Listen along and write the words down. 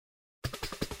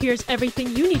Here's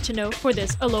everything you need to know for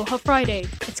this Aloha Friday.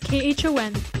 It's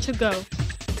KHON to go.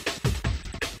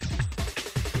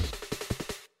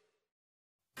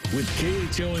 With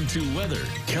KHON2 weather,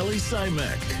 Kelly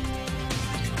Simek.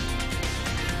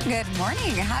 Good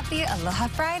morning. Happy Aloha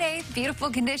Friday.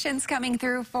 Beautiful conditions coming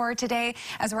through for today.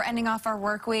 As we're ending off our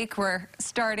work week, we're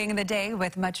starting the day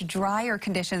with much drier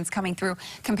conditions coming through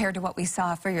compared to what we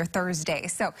saw for your Thursday.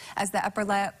 So as the upper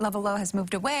level low has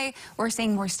moved away, we're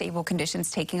seeing more stable conditions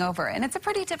taking over. And it's a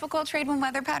pretty typical trade wind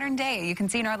weather pattern day. You can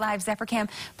see in our live Zephyr Cam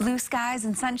blue skies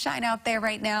and sunshine out there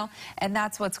right now. And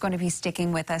that's what's going to be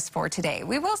sticking with us for today.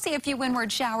 We will see a few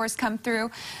windward showers come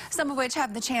through, some of which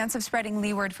have the chance of spreading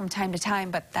leeward from time to time,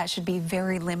 but that should be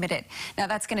very limited. Now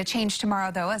that's going to change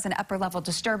tomorrow though, as an upper level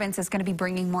disturbance is going to be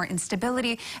bringing more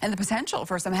instability and the potential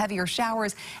for some heavier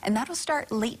showers, and that'll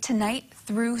start late tonight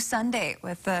through Sunday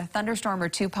with a thunderstorm or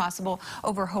two possible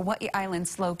over Hawaii Island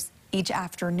slopes each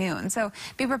afternoon. So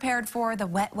be prepared for the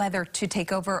wet weather to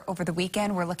take over the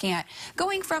weekend. We're looking at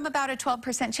going from about a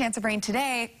 12% chance of rain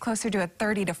today closer to a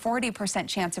 30 to 40%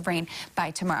 chance of rain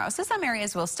by tomorrow. So some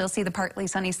areas will still see the partly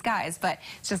sunny skies, but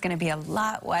it's just going to be a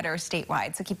lot wetter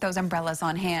statewide. So keep those umbrellas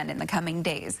on hand in the coming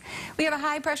days. We have a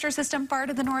high pressure system far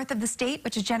to the north of the state,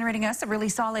 which is generating us a really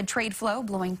solid trade flow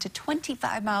blowing to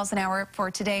 25 miles an hour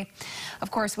for today.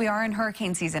 Of course, we are in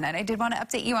hurricane season, and I did want to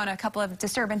update you on a couple of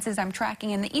disturbances I'm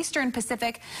tracking in the eastern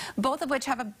Pacific, both of which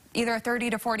have either a 30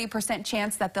 to 40%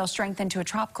 chance that they'll strengthen to a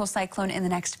tropical cyclone in the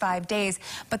next 5 days.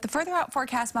 But the further out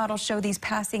forecast models show these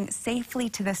passing safely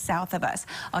to the south of us.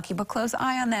 I'll keep a close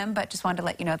eye on them, but just wanted to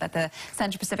let you know that the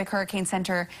Central Pacific Hurricane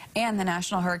Center and the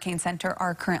National Hurricane Center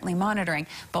are currently monitoring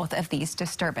both of these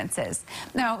disturbances.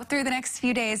 Now, through the next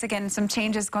few days, again, some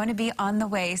changes going to be on the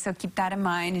way, so keep that in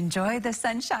mind. Enjoy the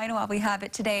sunshine while we have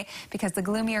it today, because the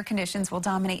gloomier conditions will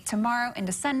dominate tomorrow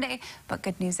into Sunday. But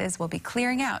good news is we'll be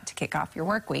clearing out to kick off your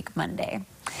work week Monday.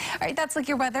 All right, that's Look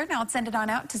Your Weather. Now let's send it on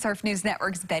out to Surf News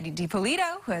Network's Betty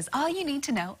DiPolito, who has all you need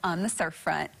to know on the surf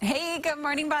front. Hey, good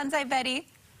morning, Bonsai Betty.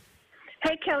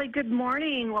 Hey, Kelly, good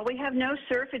morning. Well, we have no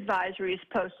surf advisories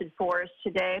posted for us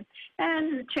today,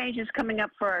 and changes coming up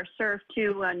for our surf,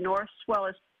 too. North swell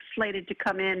is slated to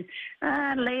come in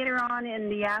later on in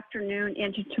the afternoon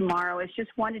into tomorrow. It's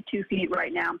just 1 to 2 feet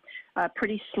right now.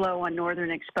 Pretty slow on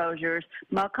northern exposures.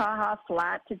 Makaha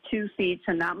flat to 2 feet,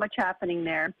 so not much happening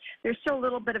there. There's still a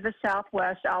little bit of a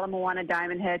southwest. Ala Moana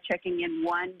Diamond Head checking in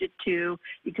 1 to 2.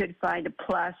 You could find a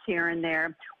plus here and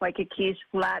there. Waikiki's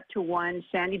flat to 1.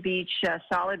 Sandy Beach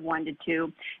solid 1 to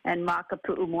 2. And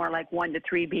Makapu'u more like 1 to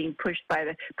 3, being pushed by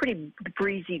the pretty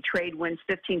breezy trade winds.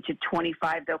 15 to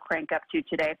 25 they'll crank up to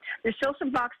today. There's still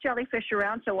some box jellyfish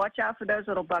around, so watch out for those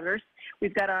little buggers.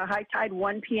 We've got a high tide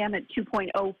 1 p.m. at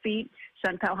 2.0 feet.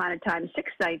 Sun Pauhana time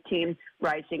 6:19,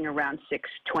 rising around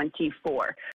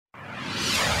 6:24.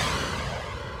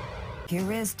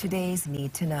 Here is today's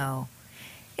Need to Know.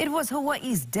 It was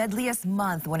Hawaii's deadliest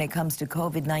month when it comes to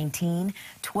COVID-19.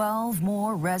 12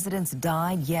 more residents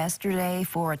died yesterday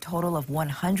for a total of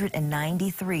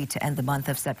 193 to end the month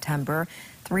of September.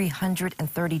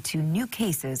 332 new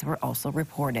cases were also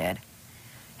reported.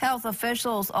 Health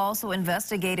officials also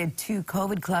investigated 2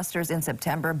 COVID clusters in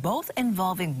September, both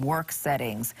involving work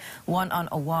settings. One on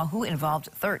Oahu involved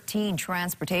 13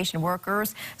 transportation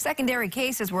workers. Secondary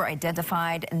cases were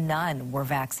identified. None were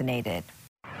vaccinated.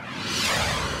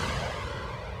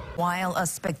 While a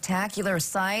spectacular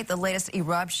sight, the latest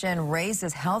eruption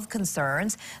raises health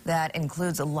concerns. That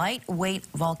includes lightweight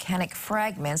volcanic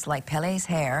fragments like Pele's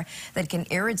hair that can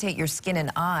irritate your skin and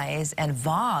eyes, and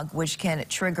VOG, which can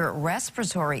trigger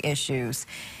respiratory issues.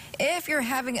 If you're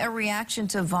having a reaction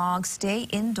to VOG, stay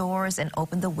indoors and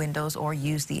open the windows or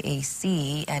use the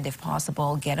AC, and if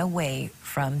possible, get away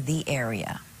from the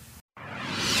area.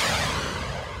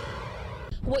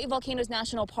 Hawaii Volcanoes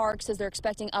National Park says they're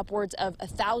expecting upwards of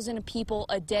 1,000 people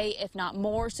a day, if not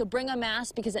more. So bring a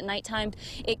mask, because at nighttime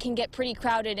it can get pretty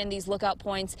crowded in these lookout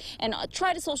points, and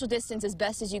try to social distance as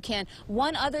best as you can.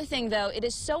 One other thing, though, it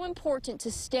is so important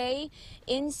to stay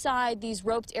inside these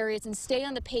roped areas and stay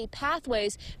on the paved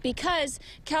pathways, because,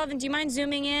 Calvin, do you mind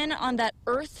zooming in on that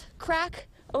earth crack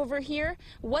over here?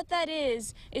 What that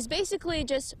is basically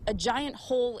just a giant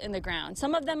hole in the ground.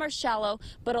 Some of them are shallow,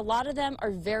 but a lot of them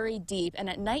are very deep. And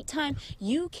at nighttime,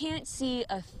 you can't see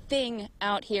a thing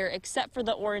out here except for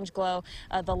the orange glow,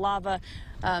 the lava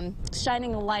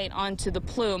shining a light onto the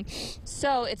plume.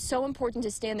 So it's so important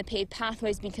to stay on the paved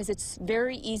pathways, because it's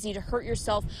very easy to hurt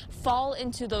yourself, fall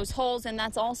into those holes. And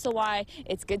that's also why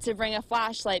it's good to bring a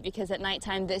flashlight, because at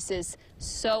nighttime this is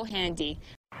so handy.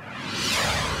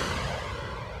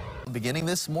 Beginning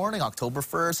this morning, October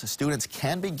 1st, students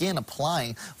can begin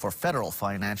applying for federal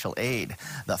financial aid.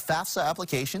 The FAFSA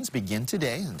applications begin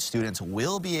today, and students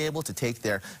will be able to take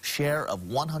their share of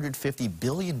 $150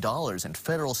 billion in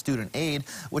federal student aid,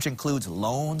 which includes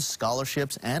loans,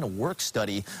 scholarships, and work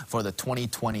study for the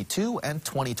 2022 and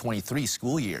 2023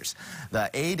 school years. The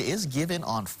aid is given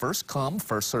on first-come,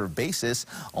 first-served basis.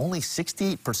 Only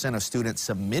 68% of students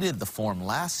submitted the form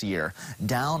last year,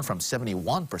 down from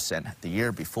 71% the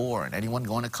year before. And anyone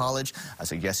going to college, I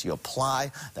suggest you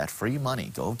apply that free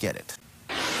money. Go get it.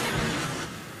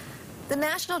 The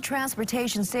National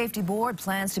Transportation Safety Board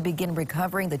plans to begin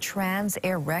recovering the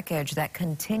Transair wreckage that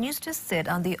continues to sit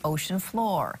on the ocean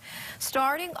floor.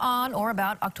 Starting on or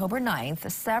about October 9th,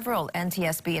 several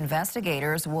NTSB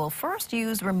investigators will first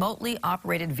use remotely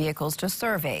operated vehicles to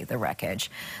survey the wreckage.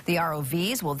 The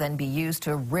ROVs will then be used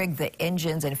to rig the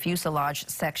engines and fuselage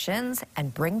sections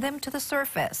and bring them to the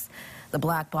surface. The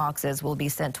black boxes will be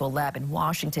sent to a lab in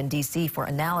Washington, D.C. for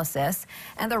analysis,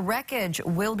 and the wreckage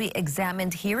will be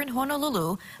examined here in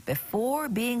Honolulu before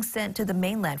being sent to the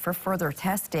mainland for further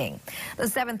testing. The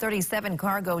 737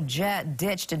 cargo jet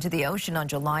ditched into the ocean on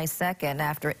July 2nd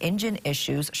after engine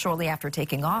issues shortly after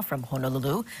taking off from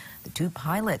Honolulu. The two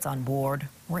pilots on board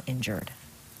were injured.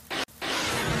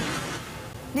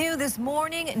 New this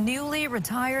morning, newly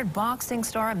retired boxing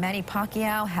star Manny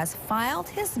Pacquiao has filed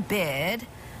his bid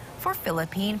for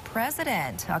Philippine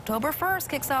president. October 1st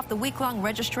kicks off the week-long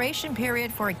registration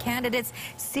period for candidates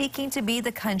seeking to be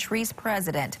the country's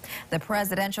president. The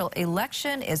presidential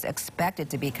election is expected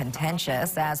to be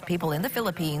contentious as people in the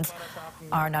Philippines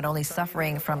are not only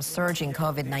suffering from surging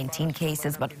COVID-19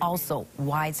 cases, but also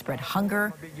widespread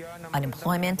hunger,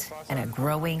 unemployment, and a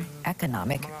growing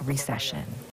economic recession.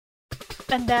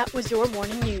 And that was your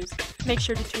morning news. Make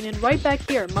sure to tune in right back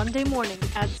here Monday morning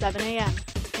at 7 a.m.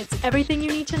 It's everything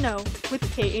you need to know with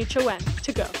KHON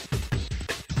to go.